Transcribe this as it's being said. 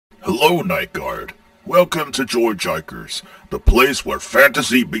Hello, Night Guard. Welcome to George Ikers, the place where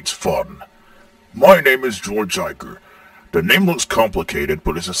fantasy meets fun. My name is George Iker. The name looks complicated,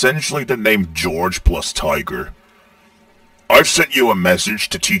 but it's essentially the name George plus Tiger. I've sent you a message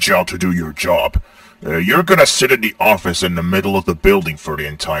to teach you how to do your job. You're gonna sit in the office in the middle of the building for the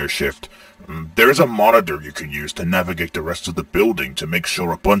entire shift. There's a monitor you can use to navigate the rest of the building to make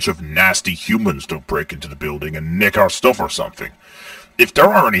sure a bunch of nasty humans don't break into the building and nick our stuff or something. If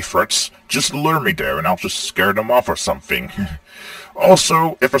there are any threats, just lure me there and I'll just scare them off or something.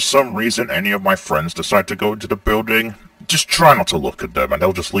 Also, if for some reason any of my friends decide to go into the building, just try not to look at them and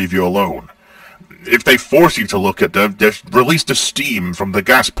they'll just leave you alone. If they force you to look at them, just release the steam from the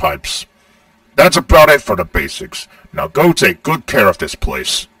gas pipes. That's about it for the basics. Now go take good care of this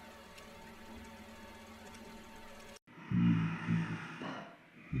place.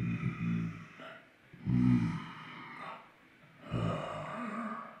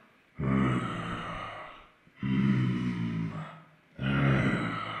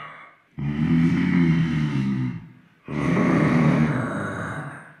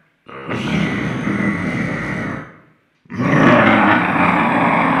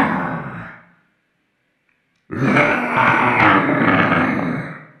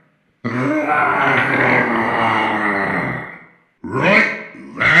 Right,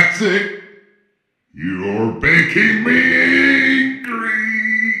 that's it. You're making me angry.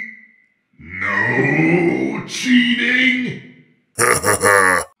 No cheating.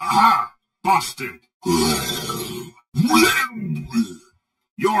 Aha! Busted!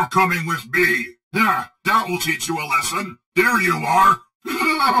 You're coming with me. There, that will teach you a lesson. There you are.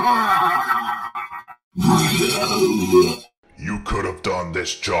 You could have done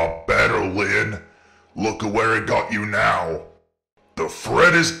this job better, Lynn. Look at where it got you now. The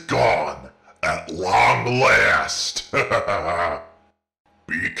threat is gone, at long last.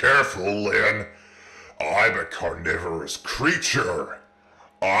 Be careful, Lynn. I'm a carnivorous creature.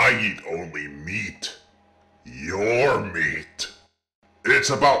 I eat only meat. Your meat. It's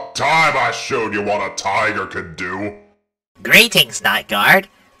about time I showed you what a tiger can do. Greetings, Night Guard.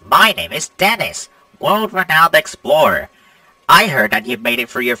 My name is Dennis, world-renowned explorer. I heard that you made it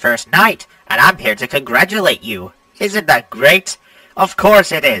through your first night, and I'm here to congratulate you. Isn't that great? Of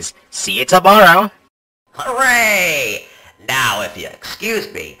course it is. See you tomorrow. Hooray! Now, if you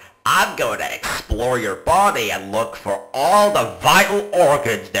excuse me, I'm going to explore your body and look for all the vital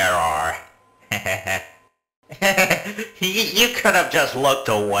organs there are. You could have just looked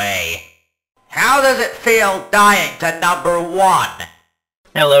away. How does it feel dying to number 1?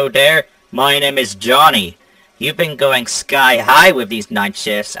 Hello there. My name is Johnny. You've been going sky high with these night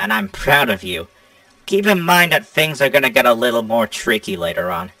shifts, and I'm proud of you. Keep in mind that things are gonna get a little more tricky later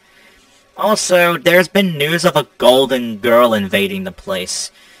on. Also, there's been news of a golden girl invading the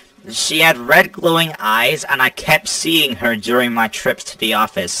place. She had red glowing eyes, and I kept seeing her during my trips to the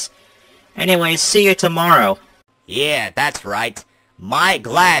office. Anyways, see you tomorrow. Yeah, that's right. My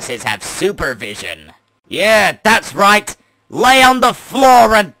glasses have supervision. Yeah, that's right. Lay on the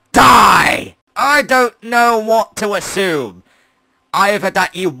floor and die! I don't know what to assume. Either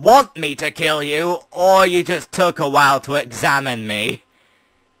that you want me to kill you, or you just took a while to examine me.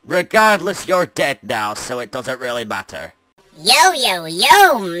 Regardless, you're dead now, so it doesn't really matter. Yo, yo,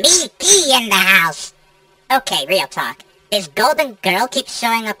 yo, Mickey in the house. Okay, real talk. This golden girl keeps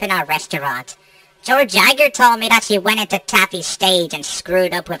showing up in our restaurant. George Iger told me that she went into Taffy's stage and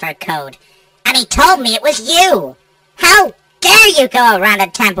screwed up with her code. And he told me it was you! How dare you go around a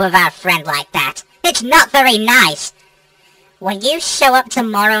temp with our friend like that? It's not very nice. When you show up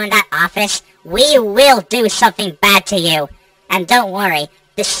tomorrow in that office, we will do something bad to you. And don't worry,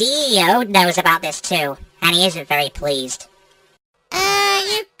 the CEO knows about this too, and he isn't very pleased.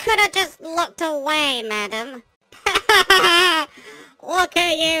 You could have just looked away, madam. Look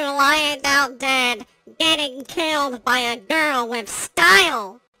at you lying down dead, getting killed by a girl with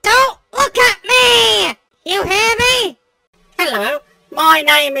style. Don't look at me! You hear me? Hello, my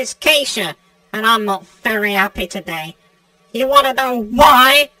name is Keisha, and I'm not very happy today. You wanna know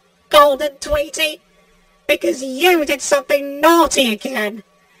why, Golden Tweety? Because you did something naughty again.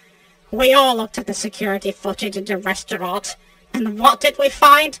 We all looked at the security footage in the restaurant, and what did we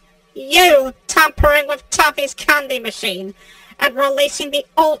find? You tampering with Taffy's candy machine, and releasing the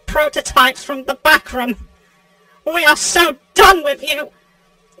old prototypes from the back room. We are so done with you.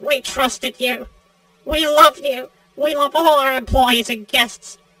 We trusted you. We love you. We love all our employees and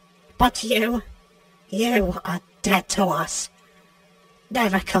guests. But you are dead to us.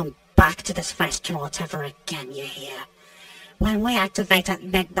 Never come back to this restaurant ever again, you hear? When we activate at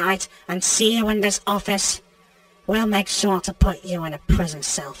midnight and see you in this office, we'll make sure to put you in a prison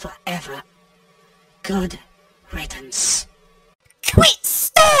cell forever. Good riddance. Quit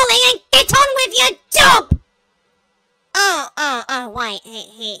stalling and get on with your job! Oh, wait,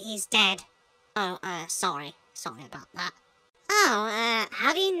 he's dead. Oh, sorry about that. Oh,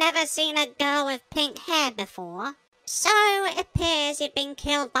 have you never seen a girl with pink hair before? So, it appears you've been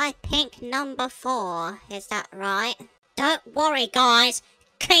killed by pink number 4, is that right? Don't worry, guys,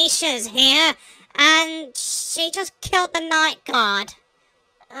 Keisha's here, and she just killed the night guard.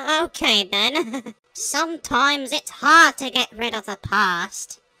 Okay, then. Sometimes it's hard to get rid of the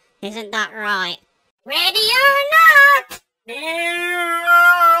past, isn't that right? Ready or not?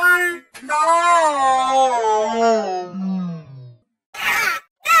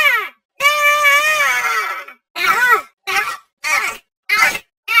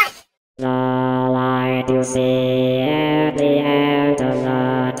 The light you see at the end of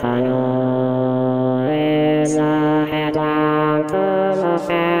the tunnel is a headline to the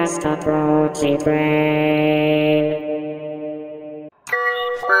fast approaching train.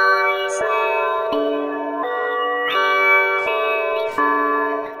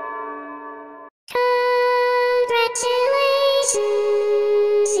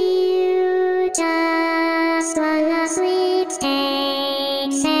 Congratulations, you just won a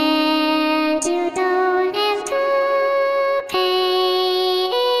sweepstakes and you don't have to pay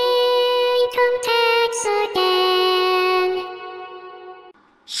income tax again.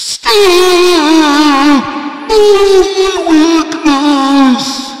 Weakness!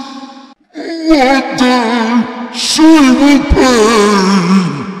 One day she will pay!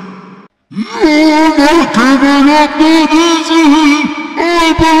 You're not giving up that easily!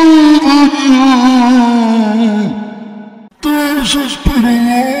 I believe in you! This has been a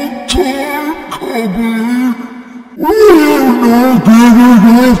long time coming! We're not giving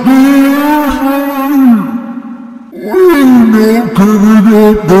up that easily! We're not giving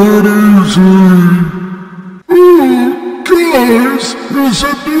up that easily! Guys, he's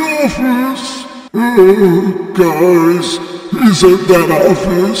at the office! Guys, he's at that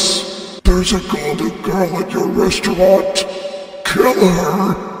office! There's a golden girl at your restaurant. Kill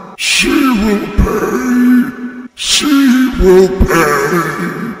her. She will pay. She will pay.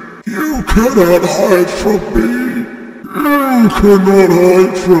 You cannot hide from me. You cannot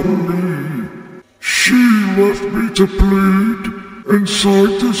hide from me. She left me to bleed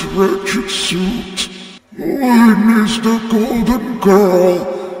inside this wretched suit. When is the golden girl?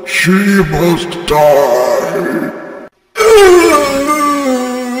 She must die.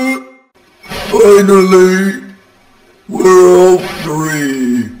 Finally, we're all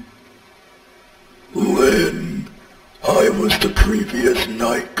free. Lynn, I was the previous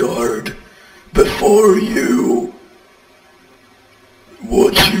night guard before you.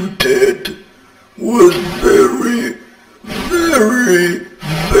 What you did was very, very,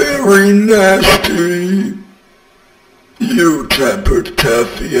 very nasty. You tampered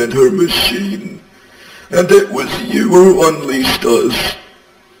Taffy and her machine, and it was you who unleashed us.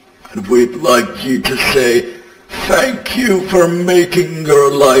 And we'd like you to say thank you for making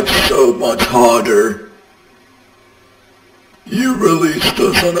your life so much harder. You released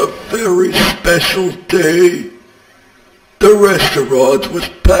us on a very special day. The restaurant was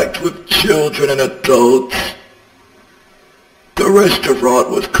packed with children and adults. The restaurant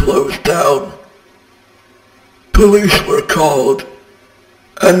was closed down. Police were called.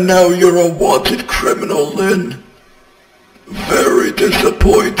 And now you're a wanted criminal, Lynn. Very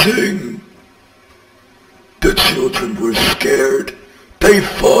disappointing. The children were scared. They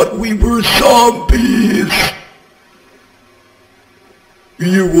thought we were zombies.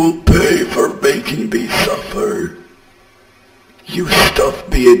 You will pay for making me suffer. You stuffed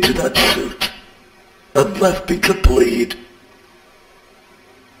me into that suit and left me to bleed.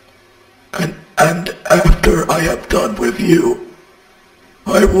 And after I have done with you,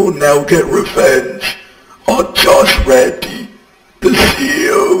 I will now get revenge on Josh Randy, the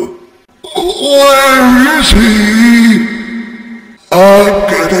CEO. Where is he? I'm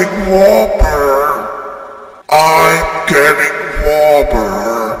getting warmer. I'm getting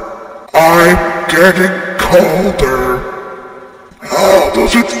warmer. I'm getting colder. How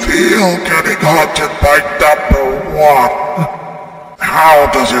does it feel getting haunted by #1? How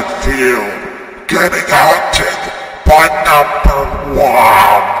does it feel getting haunted by #1?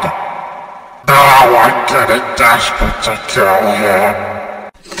 Now I'm getting desperate to kill him.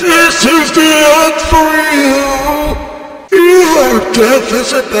 This is the end for you! Your death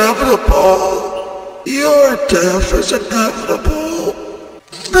is inevitable! Your death is inevitable!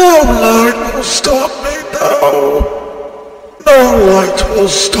 No light will stop me now! No light will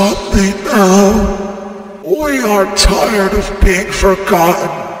stop me now! We are tired of being forgotten.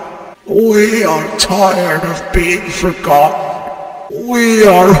 We are tired of being forgotten. We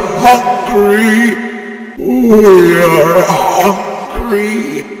are hungry. We are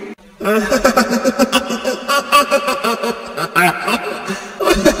hungry.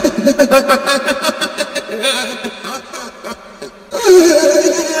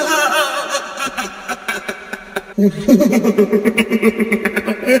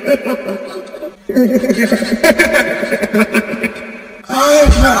 I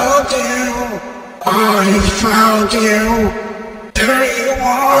found you! I found you! There you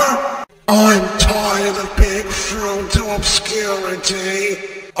are! I'm tired of being thrown to obscurity.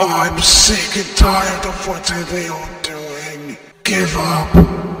 I'm sick and tired of whatever you're doing. Give up.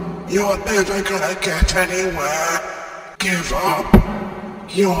 You're never gonna get anywhere. Give up.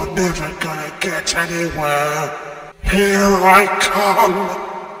 You're never gonna get anywhere. Here I come.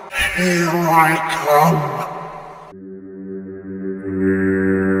 Here I come.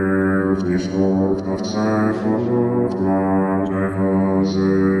 Die Frucht auf Zeit versucht man, der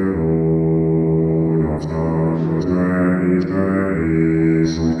Version auf das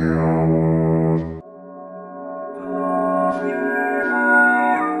Dreis und Herrn.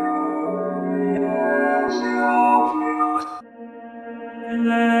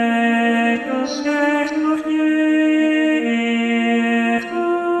 Vielleicht das Recht noch nicht,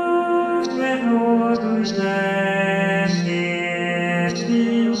 wenn nur du stehst, nicht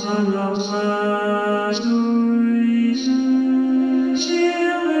die Sonne